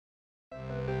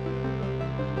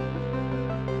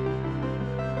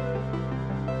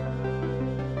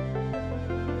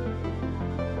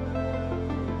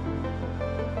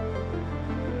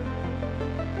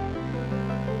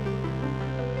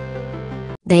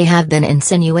There have been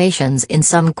insinuations in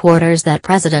some quarters that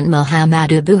President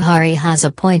Muhammadu Buhari has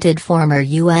appointed former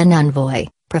UN envoy,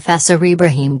 Professor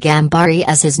Ibrahim Gambari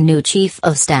as his new chief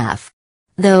of staff.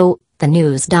 Though the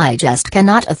News Digest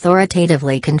cannot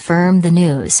authoritatively confirm the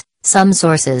news, some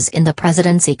sources in the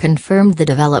presidency confirmed the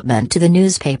development to the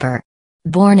newspaper.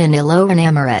 Born in Ilorin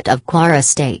Emirate of Kwara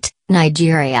State,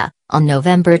 Nigeria, on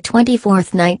November 24,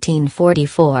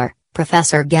 1944,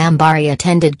 Professor Gambari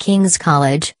attended King's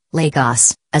College,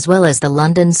 Lagos, as well as the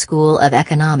London School of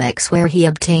Economics, where he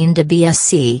obtained a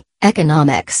B.Sc.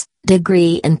 Economics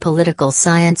degree in political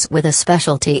science with a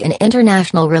specialty in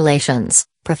international relations.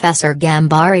 Professor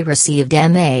Gambari received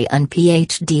MA and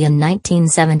Ph.D. in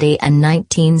 1970 and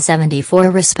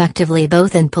 1974 respectively,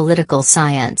 both in political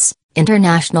science,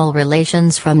 international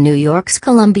relations from New York's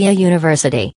Columbia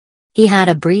University. He had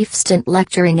a brief stint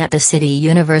lecturing at the City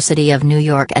University of New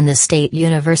York and the State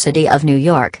University of New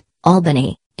York,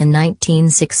 Albany, in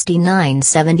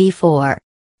 1969-74.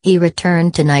 He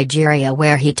returned to Nigeria,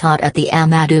 where he taught at the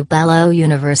Ahmadu Bello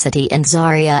University in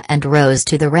Zaria and rose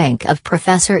to the rank of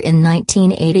professor in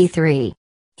 1983.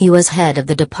 He was head of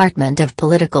the Department of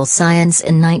Political Science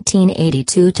in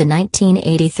 1982 to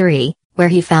 1983, where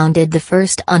he founded the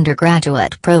first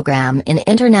undergraduate program in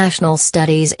international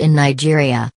studies in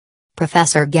Nigeria.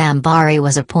 Professor Gambari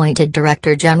was appointed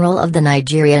Director General of the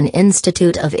Nigerian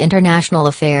Institute of International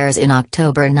Affairs in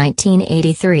October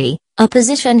 1983, a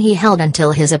position he held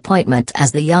until his appointment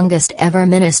as the youngest ever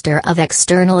Minister of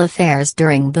External Affairs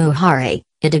during Buhari,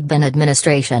 Idiagbon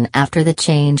administration after the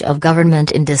change of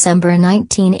government in December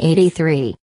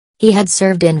 1983. He had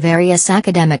served in various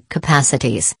academic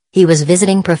capacities. He was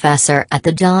visiting professor at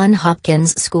the Johns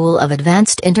Hopkins School of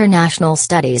Advanced International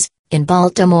Studies, in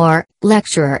Baltimore,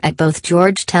 lecturer at both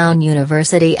Georgetown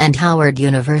University and Howard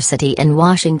University in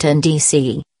Washington,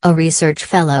 D.C., a research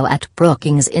fellow at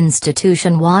Brookings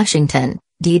Institution, Washington,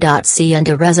 D.C., and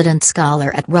a resident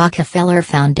scholar at Rockefeller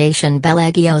Foundation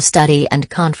Bellagio Study and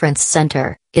Conference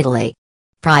Center, Italy.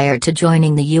 Prior to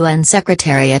joining the UN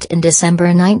Secretariat in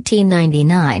December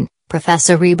 1999,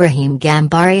 Professor Ibrahim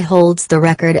Gambari holds the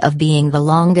record of being the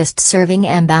longest-serving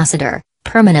ambassador,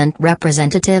 permanent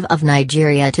representative of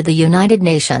Nigeria to the United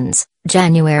Nations,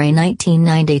 January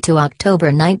 1990 to October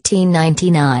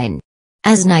 1999.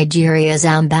 As Nigeria's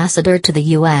ambassador to the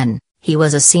UN, he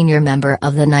was a senior member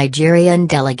of the Nigerian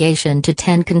delegation to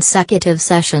 10 consecutive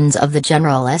sessions of the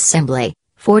General Assembly,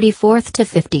 44th to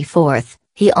 54th.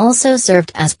 He also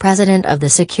served as president of the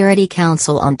Security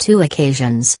Council on 2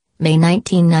 occasions, May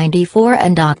 1994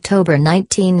 and October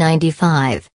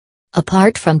 1995.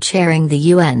 Apart from chairing the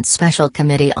UN Special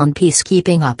Committee on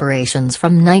Peacekeeping Operations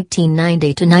from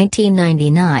 1990 to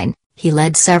 1999, he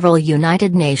led several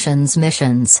United Nations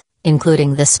missions,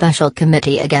 including the Special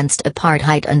Committee Against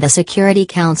Apartheid and the Security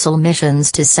Council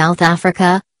missions to South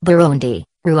Africa, Burundi,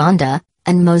 Rwanda,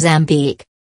 and Mozambique.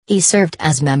 He served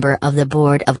as member of the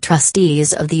Board of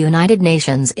Trustees of the United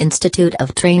Nations Institute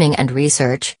of Training and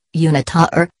Research,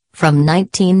 UNITAR, from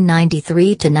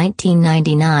 1993 to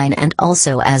 1999, and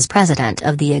also as president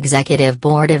of the Executive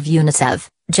Board of UNICEF,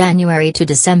 January to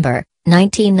December,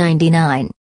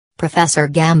 1999. Professor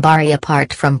Gambari,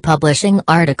 apart from publishing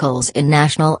articles in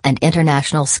national and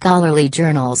international scholarly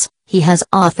journals, he has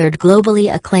authored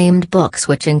globally acclaimed books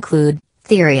which include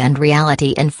Theory and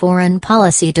Reality in Foreign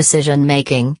Policy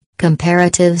Decision-Making,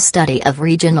 Comparative Study of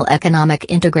Regional Economic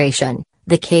Integration,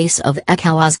 The Case of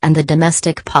ECOWAS, and the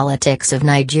Domestic Politics of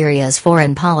Nigeria's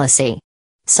Foreign Policy.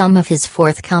 Some of his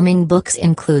forthcoming books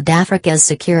include Africa's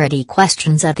Security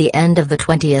Questions at the End of the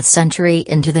 20th Century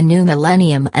into the New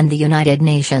Millennium and the United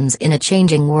Nations in a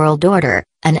Changing World Order,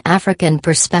 An African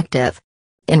Perspective.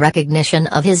 In recognition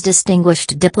of his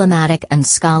distinguished diplomatic and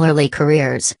scholarly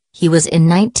careers, he was in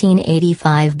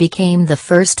 1985 became the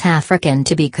first African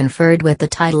to be conferred with the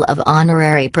title of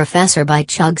Honorary Professor by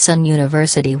Chugsun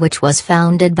University, which was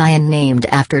founded by and named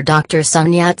after Dr.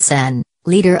 Sun Yat-sen,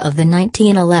 leader of the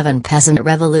 1911 Peasant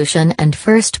Revolution and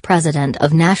first president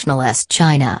of Nationalist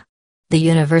China. The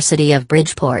University of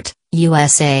Bridgeport,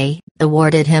 USA,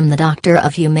 awarded him the Doctor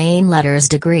of Humane Letters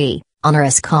degree,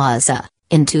 honoris causa,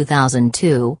 in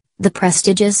 2002. The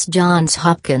prestigious Johns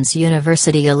Hopkins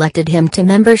University elected him to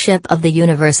membership of the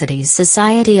university's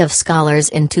Society of Scholars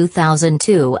in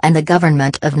 2002, and the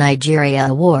government of Nigeria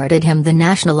awarded him the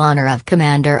National Honor of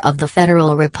Commander of the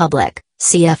Federal Republic,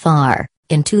 CFR,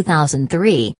 in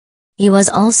 2003. He was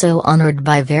also honored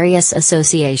by various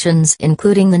associations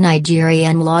including the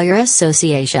Nigerian Lawyer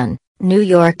Association, New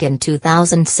York in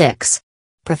 2006.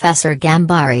 Professor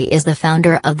Gambari is the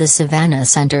founder of the Savannah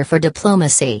Center for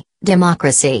Diplomacy,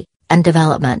 Democracy, and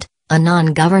Development, a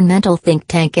non-governmental think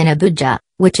tank in Abuja,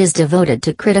 which is devoted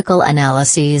to critical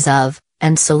analyses of,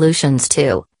 and solutions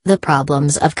to, the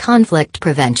problems of conflict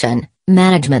prevention,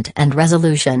 management and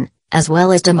resolution, as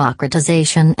well as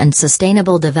democratization and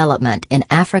sustainable development in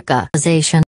Africa.